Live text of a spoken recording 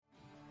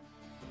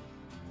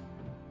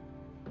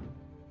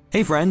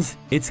Hey friends,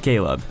 it's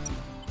Caleb.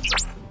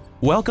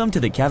 Welcome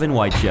to the Kevin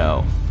White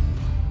Show.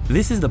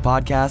 This is the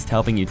podcast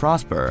helping you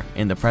prosper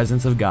in the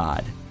presence of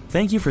God.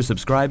 Thank you for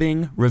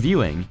subscribing,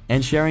 reviewing,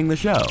 and sharing the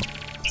show.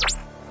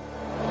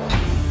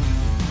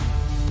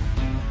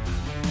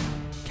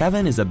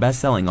 Kevin is a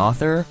best-selling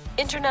author,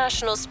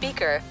 international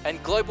speaker,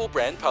 and global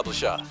brand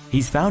publisher.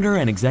 He's founder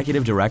and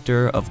executive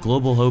director of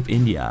Global Hope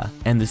India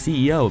and the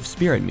CEO of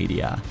Spirit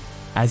Media.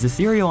 As a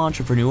serial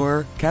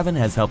entrepreneur, Kevin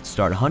has helped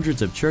start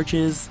hundreds of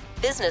churches,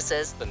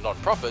 businesses, and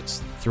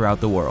nonprofits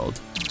throughout the world.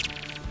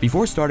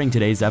 Before starting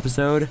today's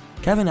episode,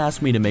 Kevin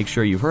asked me to make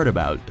sure you've heard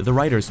about the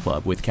Writers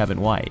Club with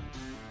Kevin White.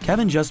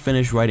 Kevin just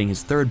finished writing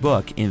his third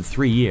book in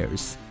 3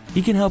 years.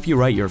 He can help you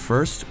write your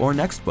first or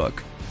next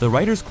book. The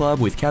Writers Club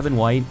with Kevin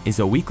White is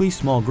a weekly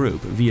small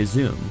group via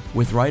Zoom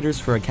with writers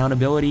for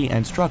accountability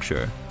and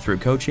structure through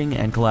coaching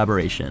and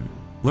collaboration.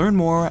 Learn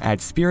more at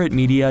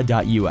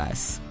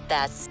spiritmedia.us.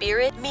 That's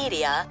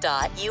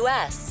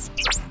spiritmedia.us.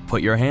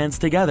 Put your hands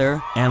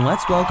together and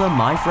let's welcome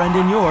my friend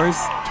and yours,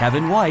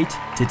 Kevin White,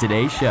 to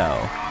today's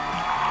show.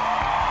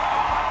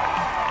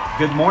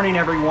 Good morning,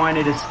 everyone.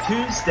 It is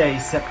Tuesday,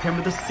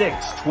 September the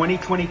 6th,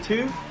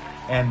 2022,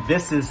 and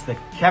this is the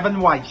Kevin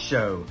White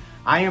Show.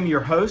 I am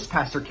your host,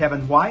 Pastor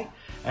Kevin White,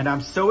 and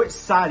I'm so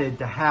excited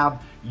to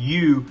have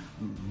you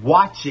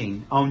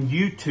watching on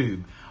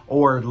YouTube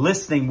or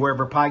listening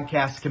wherever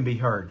podcasts can be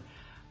heard.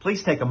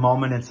 Please take a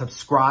moment and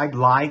subscribe,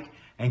 like,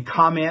 and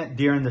comment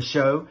during the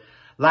show.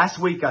 Last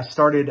week, I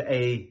started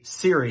a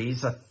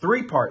series, a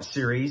 3-part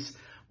series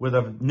with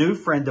a new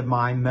friend of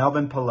mine,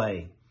 Melvin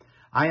Pillay.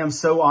 I am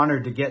so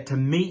honored to get to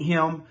meet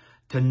him,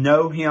 to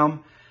know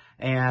him,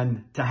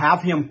 and to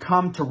have him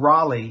come to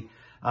Raleigh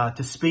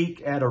to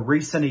speak at a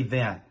recent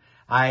event.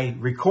 I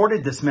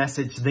recorded this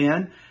message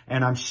then,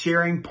 and I'm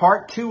sharing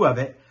part 2 of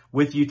it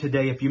with you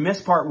today. If you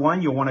missed part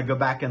 1, you'll want to go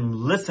back and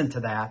listen to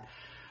that.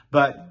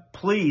 But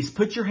please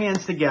put your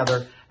hands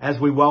together as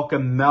we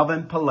welcome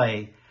Melvin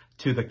Pillay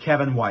to the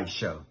Kevin White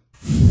Show.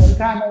 By the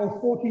time I was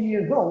 14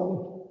 years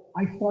old,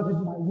 I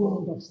started my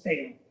world of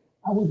sailing.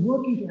 I was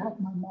working to help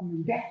my mom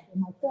and dad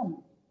and my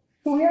family.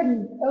 So we had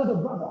an elder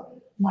brother.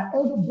 My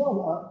elder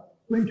brother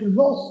went to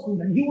law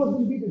school, and he was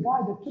going to be the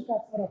guy that took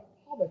us out of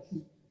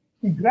poverty.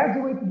 He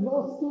graduated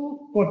law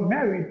school, got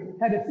married,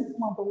 had a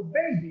 6-month-old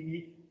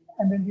baby,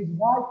 and then his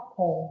wife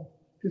called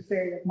to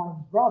say that my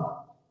brother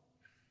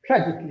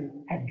tragically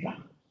had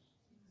drowned.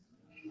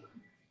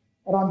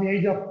 Around the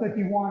age of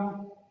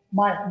 31,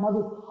 my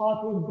mother's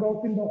heart was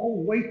broken. The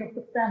whole weight of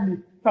the family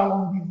fell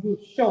on these little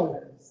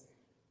shoulders.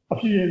 A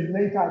few years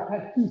later, I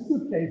packed 2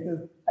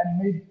 suitcases and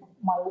made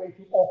my way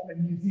to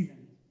Auckland, New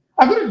Zealand.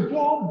 I got a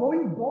job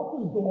going door to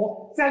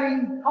door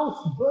selling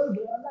house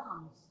burglar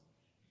alarms.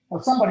 Now,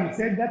 somebody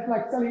said that's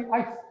like selling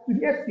ice to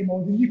the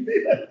Eskimos in New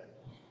Zealand.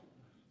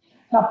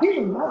 Now,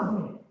 people loved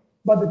me,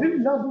 but they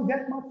didn't love me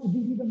that much to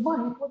give me the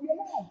money for the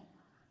alarm.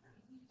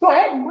 So I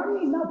had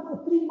money enough for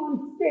 3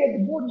 months stay at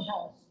the boarding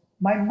house.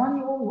 My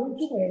money all went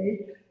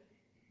away,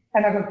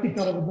 and I got kicked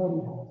out of the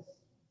boarding house.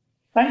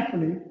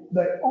 Thankfully,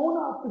 the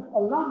owner of the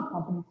alarm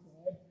company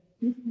said,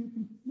 if you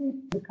can sleep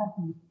on the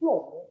company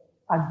floor,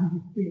 I'll give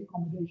you free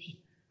accommodation.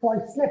 So I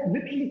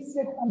literally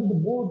slept under the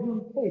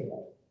boardroom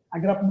table. I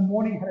got up in the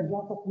morning, had a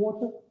glass of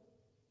water.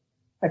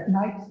 At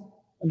night,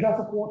 a glass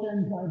of water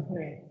and dry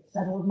bread.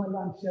 That was my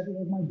lunch, that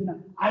was my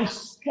dinner. I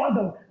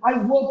struggled. I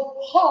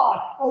worked hard.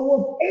 I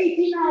worked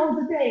 18 hours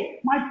a day.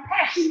 My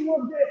passion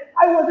was there.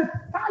 I was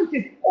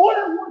excited. All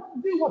I wanted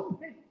to do was to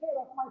take care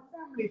of my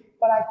family,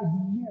 but I could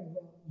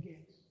never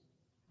get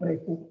what I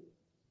thought.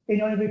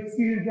 Anyone ever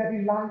experienced that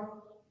in life?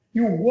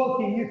 You're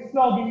working, you're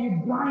slogging, you're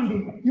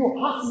grinding, you're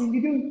hustling,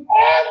 you're doing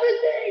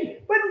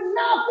everything, but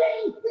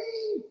nothing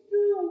seems to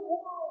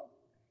work.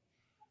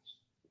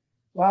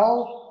 Well,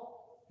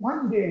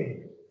 one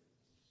day,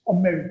 a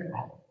miracle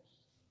happened.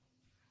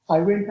 I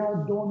went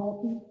out door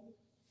knocking.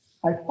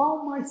 I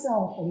found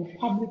myself at a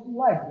public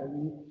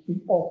library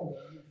in Auckland,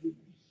 New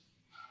Zealand.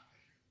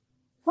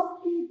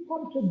 Something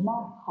prompted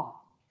my heart.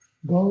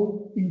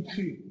 Go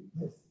into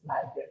this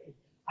library.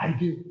 I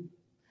do.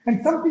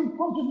 And something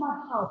prompted my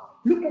heart.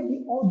 Look at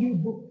the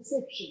audiobook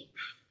section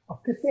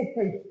of cassette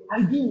tape.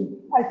 I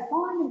do. I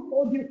find an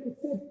audio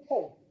cassette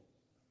tape.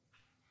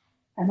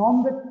 And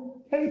on the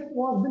tape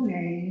was the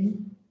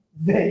name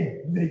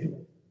Zig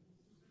Ziglar.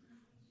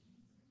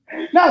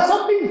 Now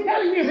something's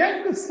telling me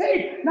rent the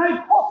tape. Now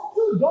it costs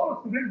 $2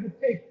 to rent the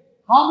tape.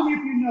 How many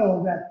of you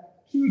know that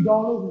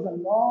 $2 is a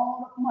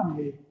lot of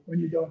money when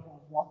you don't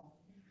have one?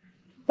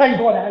 Thank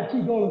God I had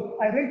 $2.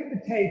 I rented the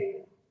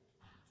tape.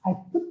 I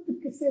put the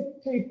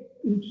cassette tape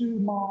into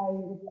my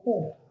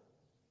recorder.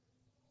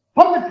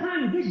 From the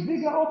time Big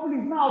Ziglar opened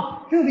his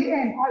mouth till the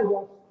end, I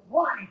was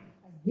crying.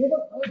 I never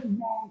heard a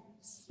man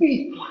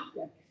speak like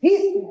that. He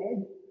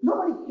said,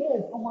 nobody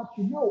cares how much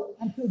you know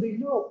until they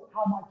know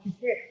how much you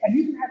care. And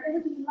you can have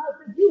everything in life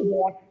that you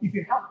want if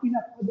you help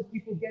enough other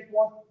people get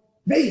what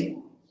they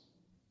want.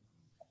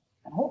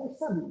 And all of a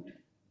sudden,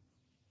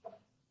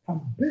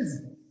 from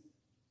business,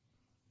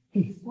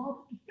 he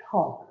started to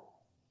talk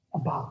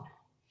about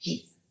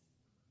Jesus.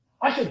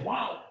 I said,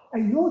 wow, I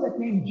know that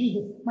name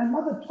Jesus. My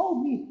mother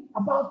told me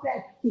about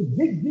that. So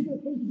Zig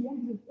Ziglar came to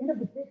the end of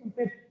the tape and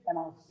said, and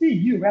I'll see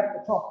you at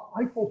the top.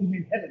 I thought he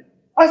meant heaven.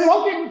 I said,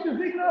 okay, Mr.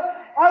 Ziglar,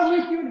 I'll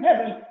meet you in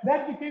heaven.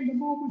 That became the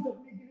moment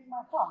of me giving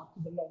my heart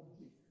to the Lord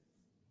Jesus.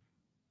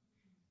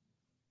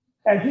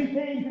 As he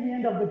came to the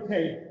end of the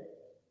tape,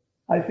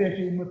 I said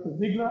to him, Mr.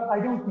 Ziglar,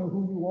 I don't know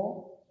who you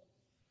are,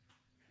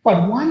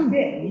 but one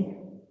day,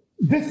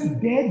 this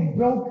dead,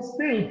 broke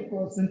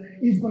salesperson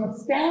is going to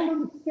stand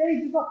on the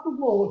stages of the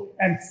world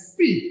and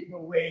speak the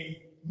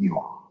way you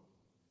are.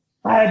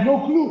 I had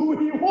no clue who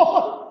he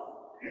was.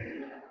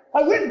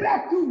 I went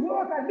back to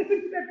work. I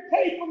listened to that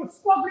tape from a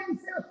struggling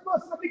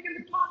salesperson. I became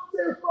the top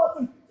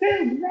salesperson,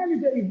 sales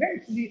manager.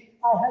 Eventually,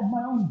 I had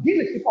my own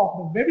dealership of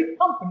the very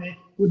company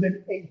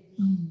within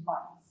 18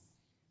 months.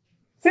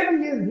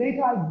 7 years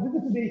later, I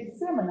visited a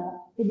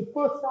seminar for the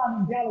first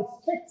time in Dallas,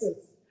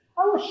 Texas.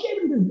 I was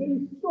sharing this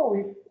very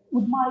story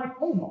with my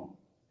table.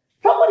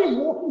 Somebody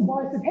walking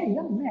by said, hey,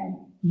 young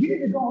man, you need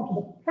to go onto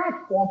the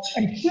platform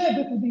and share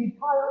this with the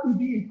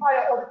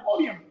entire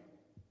auditorium.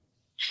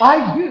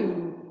 I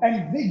do,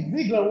 and Zig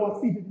Ziglar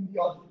was seated in the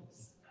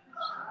audience.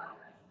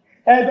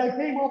 As I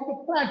came off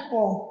the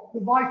platform, the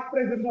vice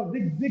president of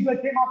Zig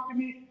Ziglar came up to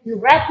me. He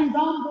wrapped his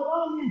arms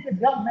around me and said,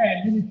 young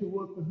man, you need to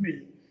work with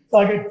me. So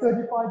I get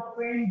certified,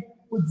 trained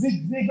with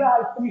Zig Ziglar.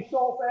 I finished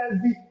off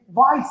as the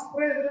vice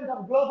president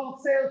of global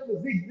sales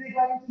for Zig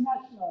Ziglar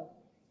International.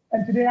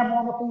 And today I'm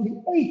one of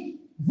only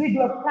 8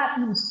 Ziglar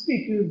Platinum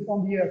speakers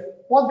on the earth.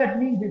 What that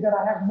means is that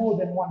I have more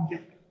than one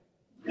gift.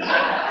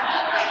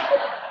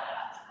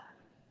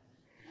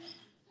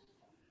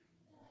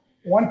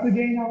 Once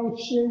again, I will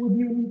share with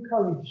you and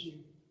encourage you.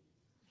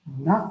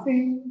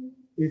 Nothing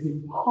is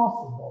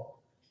impossible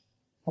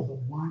for the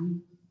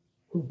one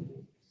who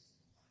believes.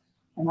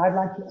 And I'd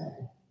like to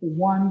add, the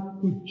one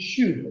who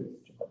chooses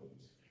to believe.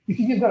 You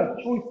see, you've got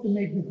a choice to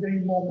make this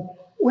very moment.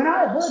 When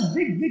I heard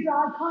Zig Ziglar,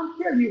 I can't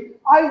tell you,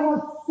 I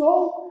was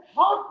so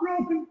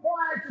heartbroken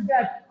prior to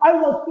that. I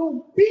was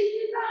so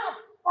beaten up.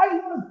 I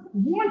was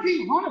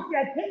wanting, honestly,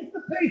 I came to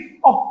the place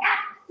of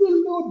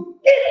absolute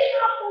giving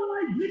up on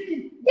my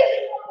dream,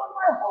 giving up on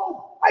my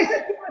hope. I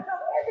said to myself,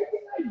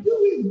 everything I do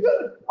is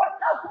good, but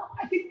how come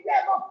I can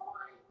never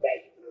find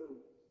breakthrough?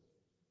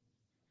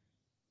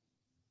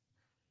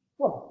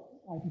 Well,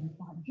 I didn't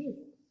find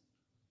Jesus.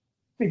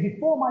 See,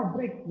 before my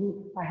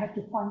breakthrough, I had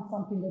to find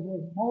something that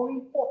was more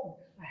important.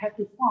 I had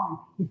to find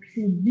the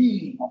true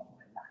meaning of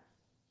my life.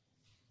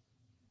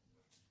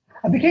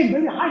 I became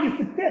very highly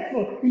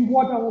successful in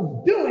what I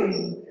was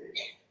doing.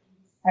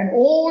 And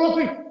all of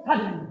a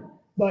sudden,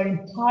 the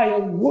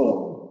entire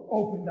world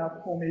opened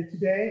up for me.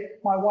 Today,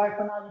 my wife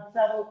and I would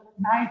travel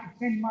 9 to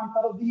 10 months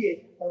out of the year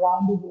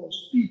around the world,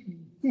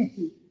 speaking,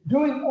 teaching,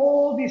 doing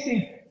all these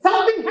things.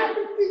 Something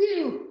happens to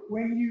you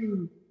when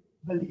you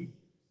believe.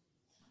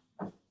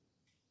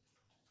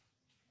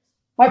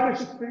 My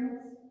precious friends,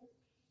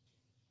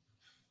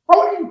 I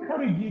want to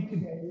encourage you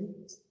today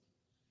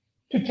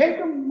to take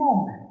a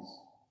moment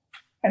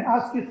and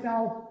ask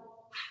yourself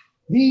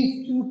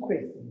these 2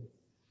 questions.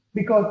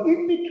 Because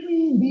in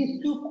between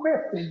these 2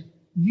 questions,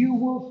 you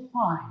will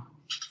find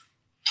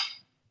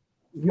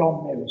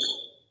your miracle.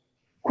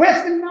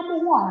 Question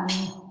number 1,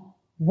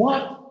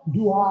 what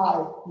do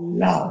I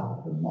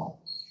love the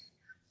most?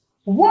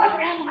 What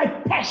am I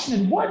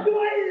passionate? What do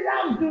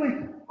I love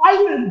doing? I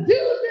will do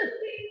this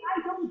thing.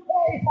 I don't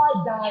care if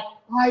I die.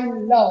 I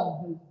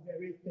love this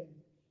very thing.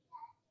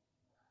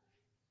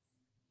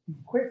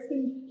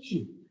 Question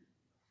 2.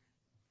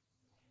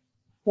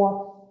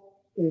 What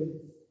is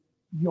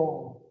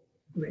your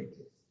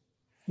greatest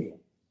fear?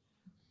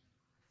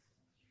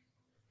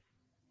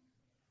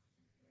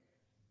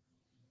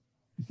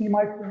 You see,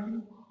 my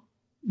friend,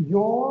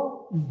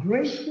 your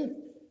greatest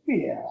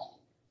fear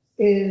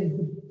is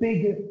the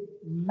biggest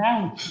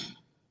mountain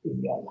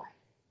in your life.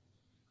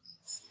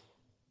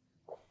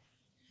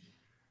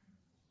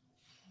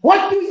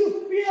 What do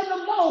you fear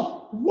the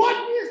most?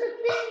 What is the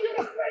thing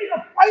you're afraid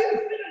of? Are you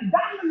afraid of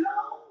dying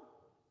alone?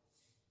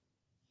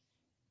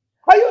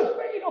 Are you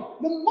afraid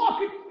of the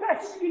market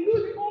crashing, you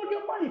losing all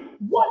your money?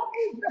 What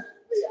is the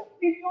fear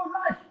in your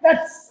life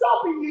that's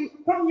stopping you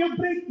from your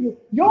breakthrough?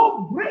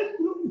 Your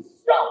breakthrough is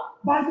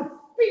stopped by the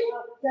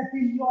fear that's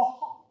in your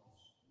heart,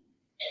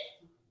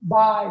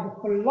 by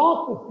the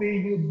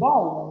philosophy you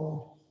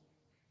borrowed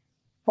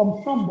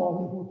from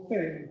somebody who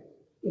failed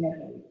in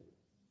an area.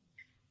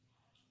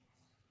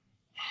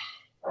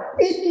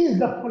 It is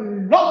the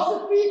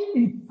philosophy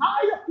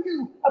inside of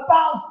you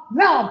about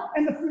love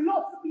and the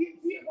philosophy in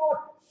you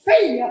about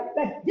failure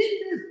that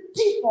hinders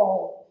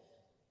people.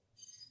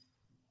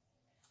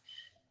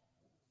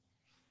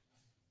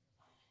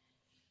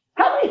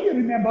 How many of you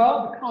remember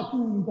the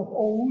cartoons of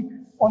old?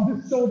 On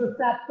this shoulder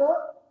sat the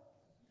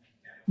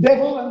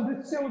devil, on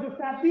this shoulder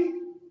sat the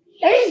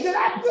angel.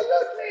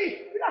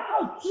 Absolutely! You know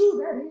how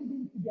true that is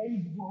in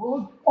today's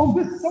world. On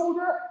this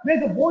shoulder,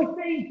 there's a voice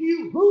saying to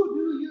you, who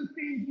do you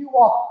think you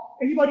are?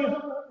 Anybody ever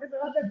heard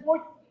that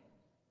voice?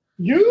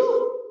 You?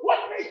 What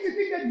makes you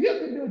think that you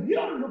can do it? You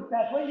don't look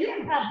that way. You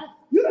don't have this.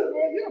 You're a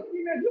male, you're a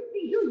female, you're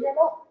pink, you're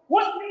yellow.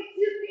 What makes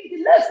you think?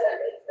 Listen,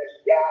 it's the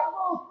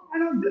devil. And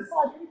on this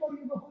side,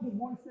 anybody ever heard a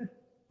voice that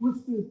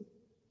whispers,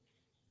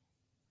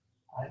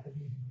 I believe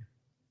in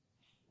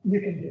you. You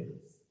can do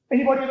this.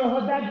 Anybody ever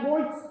heard that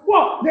voice?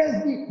 Well,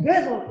 there's the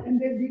devil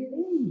and there's the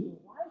angel,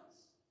 right?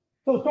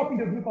 So I was talking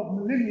to a group of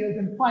millennials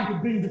and trying to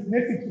bring this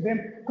message to them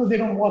because they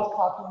don't watch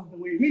cartoons the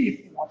way we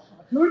used to watch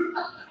cartoons.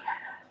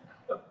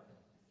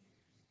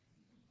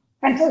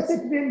 And so I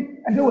said to them,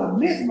 and they were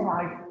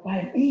mesmerized by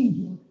an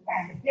angel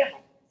and the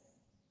devil.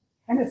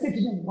 And I said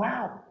to them,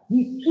 wow,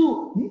 these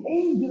two, the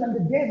angel and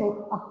the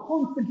devil, are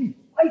constantly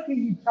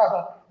fighting each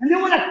other. And they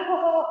were like,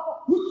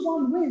 oh, which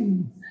one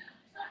wins?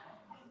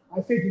 I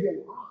said to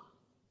them,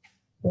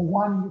 the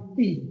one you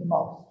feed the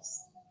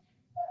most.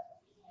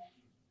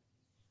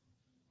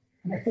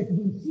 And I said to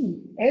them,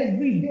 see,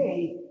 every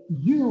day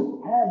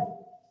you are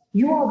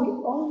the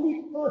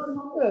only person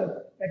on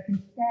earth that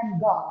can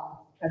stand guard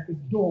at the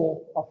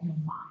door of your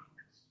mind.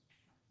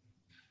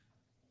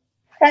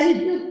 And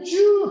if you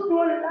choose to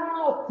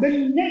allow the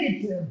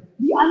negative,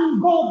 the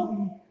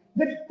ungodly,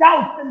 the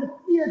doubt and the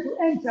fear to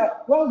enter,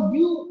 well,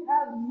 you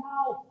have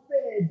now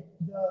fed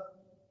the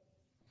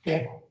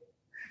devil.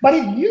 But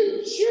if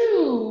you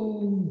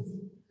choose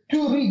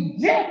to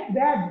reject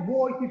that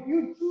voice, if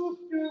you choose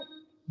to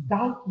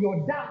doubt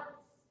your doubts,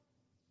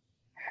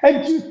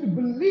 and choose to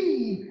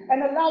believe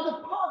and allow the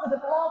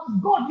positive, allow the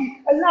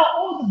godly, allow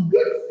all the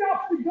good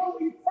stuff to go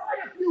inside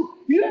of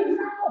you, you have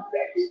now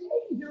fed the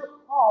angel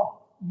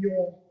of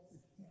your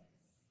success.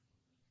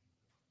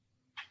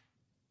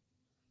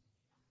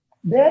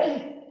 There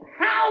is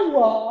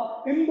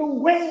power in the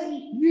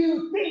way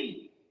you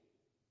think.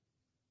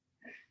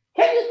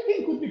 Can you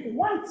think with me for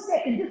 1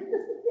 second? Just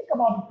think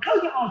about it.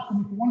 Close your eyes for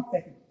me for 1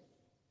 second.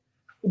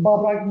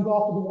 Barbara, I can go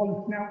after the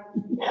wallet now.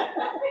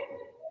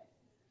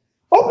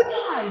 Open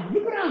your eyes,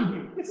 look around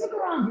you. Just look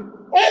around you.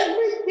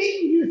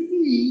 Everything you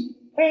see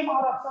came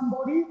out of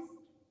somebody's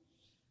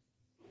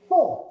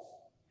thought.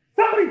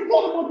 Somebody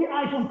thought about the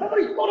iPhone,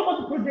 somebody thought about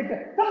the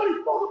projector, somebody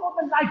thought about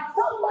the light,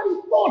 somebody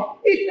thought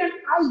it's an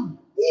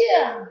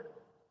idea.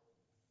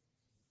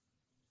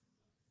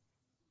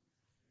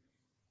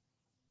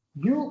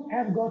 You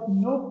have got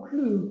no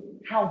clue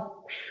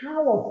how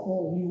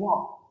powerful you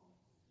are.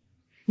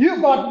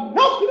 You've got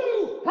no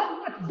clue how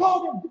much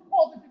God has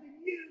deposited in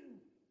you.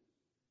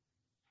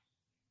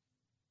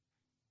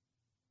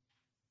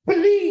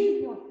 Believe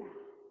in yourself.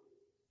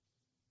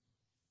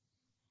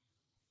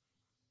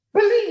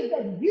 Believe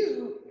that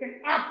you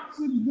can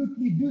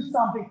absolutely do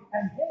something,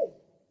 and hey,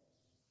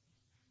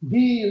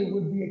 deal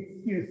with the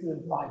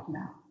excuses right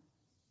now.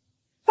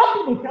 Some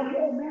people tell me,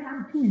 oh man,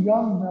 I'm too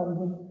young,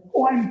 Melvin.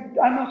 Oh,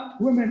 I'm a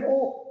woman.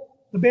 Oh,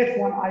 the best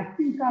one, I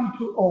think I'm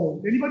too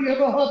old. Anybody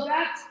ever heard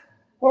that?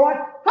 All right.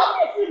 How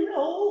many of you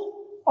know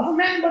of a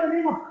man by the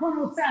name of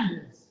Colonel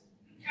Sanders?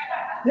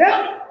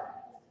 Yeah?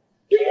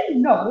 Do you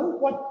know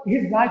what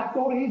his life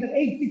story is? At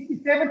age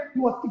 67, he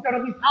was kicked out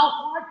of his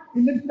housewife.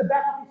 He lived in the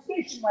back of his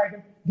station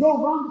wagon, drove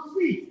around the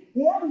street.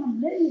 He had an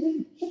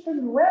amazing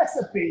chicken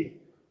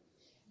recipe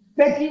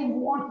that he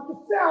wanted to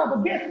sell,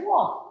 but guess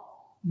what?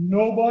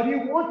 Nobody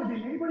wanted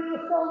it. Anybody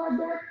else sell like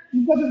that?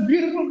 You've got this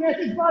beautiful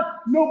message,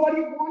 but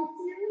nobody wants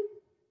you.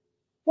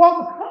 Well,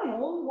 the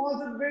colonel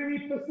was a very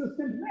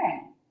persistent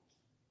man.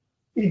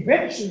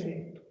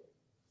 Eventually,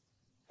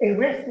 a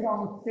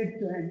restaurant said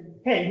to him,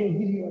 hey, we'll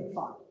give you a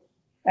try.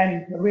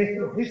 And the rest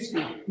of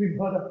history, we've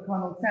heard of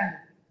Colonel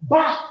Sanders.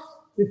 But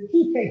the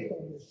key takes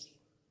on this.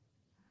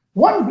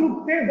 One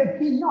group says that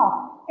he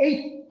knocked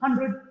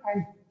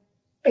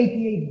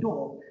 888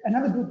 doors.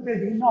 Another group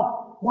says he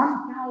knocked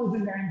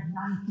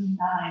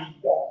 1,099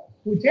 doors.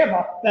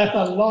 Whichever, that's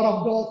a lot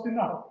of doors to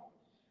knock.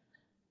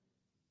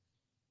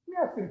 Let me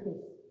ask you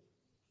this.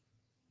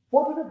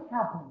 What would have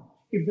happened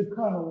if the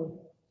colonel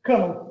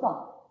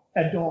stopped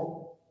at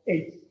door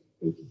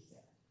 887?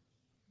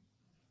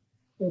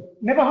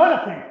 Never heard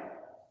of him.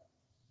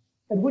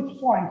 At which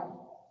point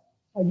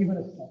are you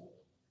going to stop?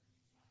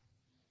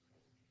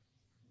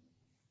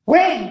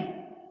 When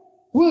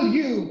will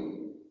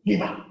you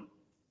give up?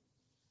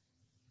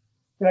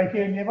 Did I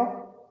hear never?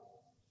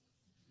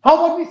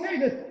 How about we say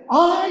this?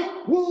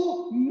 I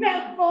will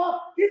never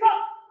give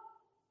up.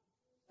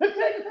 Let's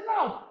say this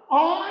aloud.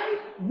 I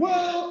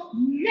will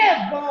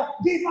never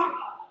give up.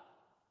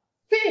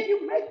 See, if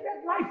you make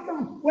that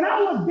lifestyle, when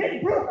I was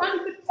dead broke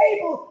under the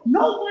table,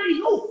 no money,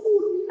 no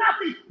food,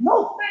 nothing,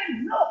 no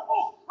friends, no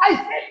hope, I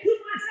said to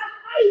myself,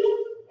 I will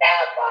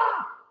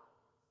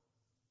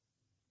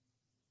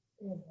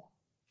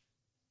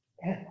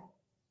never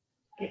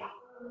give up.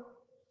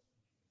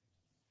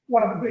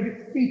 One of the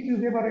greatest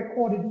speeches ever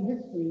recorded in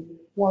history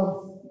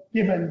was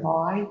given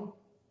by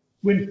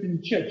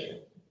Winston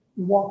Churchill.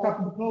 He walked up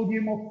to the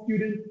podium of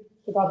students,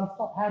 took out his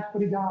top hat,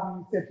 put it down,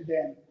 and he said to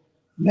them,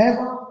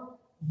 never,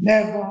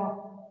 never,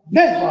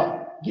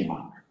 never give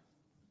up.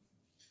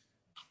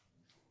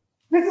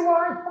 This is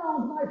what I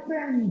found, my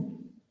friends,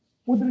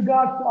 with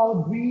regard to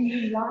our dream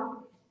in life.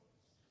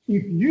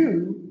 If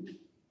you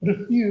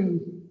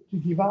refuse to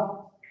give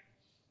up,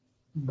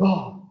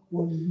 God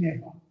will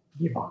never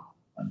give up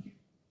on you.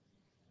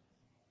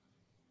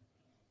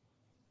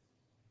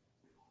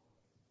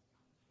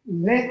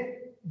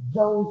 Let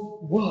those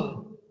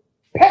words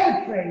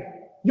penetrate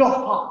your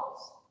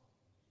hearts.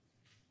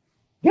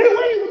 Get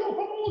away with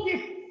all the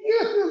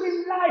excuses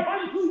in life.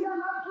 I'm too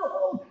young, I'm too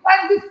old,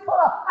 I'm this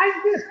color, I'm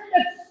this, and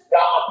that.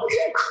 Stop with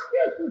the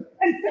excuses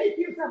and say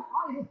to yourself,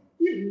 I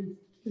refuse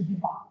to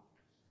give up.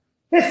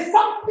 There's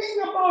something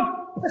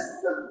about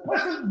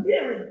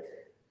perseverance.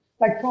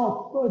 Like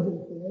Charles Spurgeon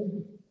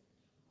said,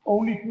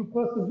 only through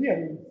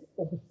perseverance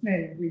does the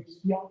snail reach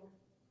the ark.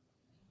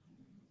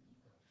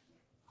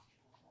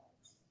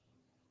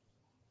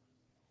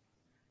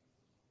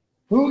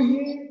 Who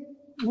here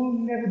will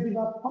never give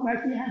up? Come on,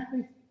 see your hands,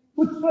 please.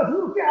 Which person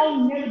will say, I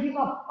will never give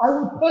up? I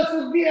will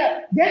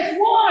persevere. Guess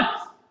what?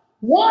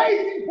 Why is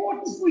it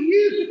important for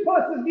you to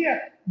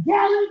persevere?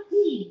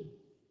 Guaranteed.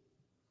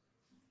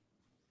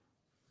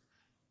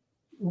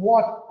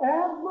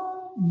 Whatever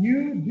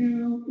you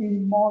do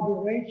in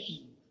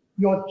moderation,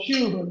 your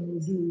children will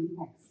do in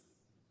excess.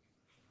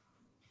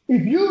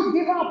 If you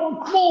give up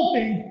on small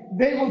things,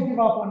 they will give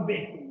up on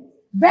big things.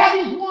 That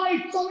is why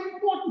it's so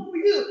important for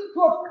you to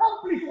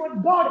accomplish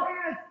what God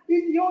has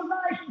in your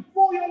life and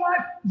for your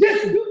life.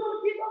 Just do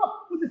not give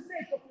up for the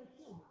sake of your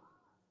children.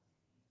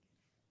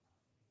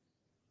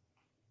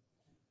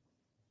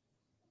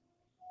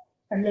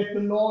 And let the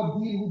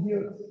Lord deal with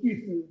your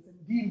excuses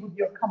and deal with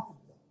your comfort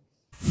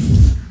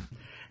zones.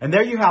 And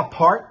there you have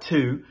part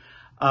 2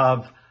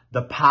 of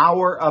The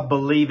Power of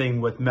Believing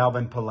with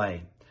Melvin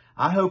Pillay.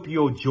 I hope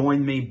you'll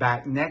join me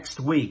back next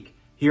week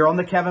here on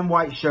The Kevin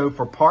White Show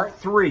for part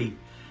 3.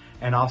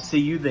 And I'll see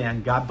you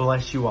then. God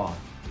bless you all.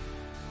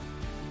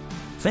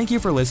 Thank you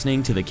for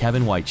listening to The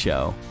Kevin White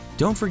Show.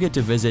 Don't forget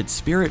to visit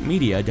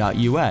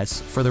spiritmedia.us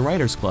for the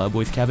Writers Club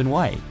with Kevin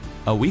White,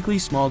 a weekly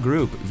small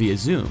group via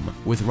Zoom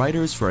with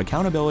writers for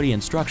accountability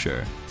and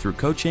structure through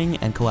coaching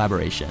and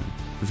collaboration.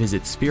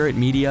 Visit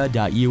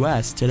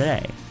spiritmedia.us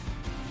today.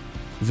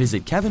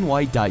 Visit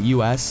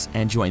kevinwhite.us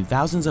and join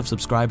thousands of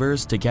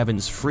subscribers to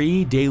Kevin's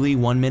free daily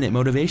 1-minute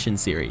motivation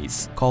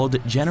series called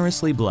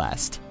Generously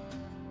Blessed.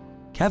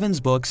 Kevin's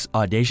books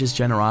Audacious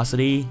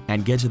Generosity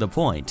and Get to the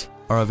Point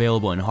are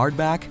available in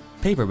hardback,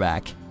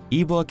 paperback,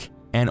 ebook,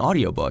 and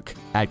audiobook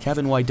at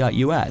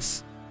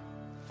kevinwhite.us.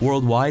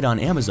 Worldwide on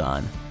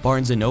Amazon,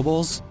 Barnes &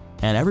 Nobles,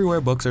 and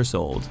everywhere books are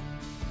sold.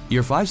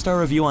 Your 5-star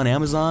review on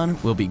Amazon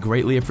will be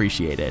greatly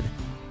appreciated.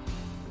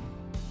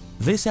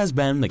 This has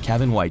been The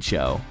Kevin White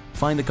Show.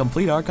 Find the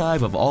complete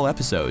archive of all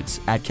episodes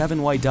at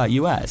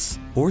kevinwhite.us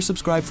or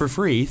subscribe for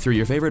free through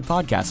your favorite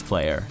podcast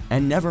player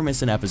and never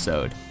miss an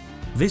episode.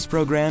 This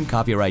program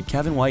copyright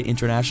Kevin White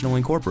International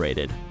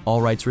Incorporated, all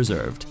rights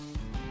reserved.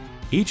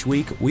 Each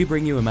week, we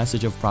bring you a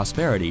message of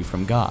prosperity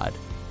from God.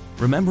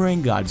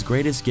 Remembering God's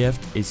greatest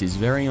gift is His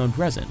very own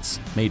presence,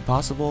 made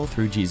possible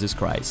through Jesus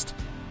Christ.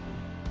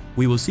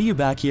 We will see you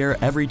back here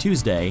every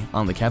Tuesday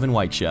on The Kevin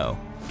White Show.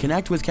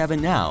 Connect with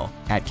Kevin now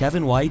at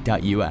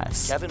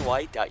kevinwhite.us.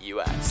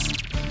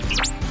 kevinwhite.us.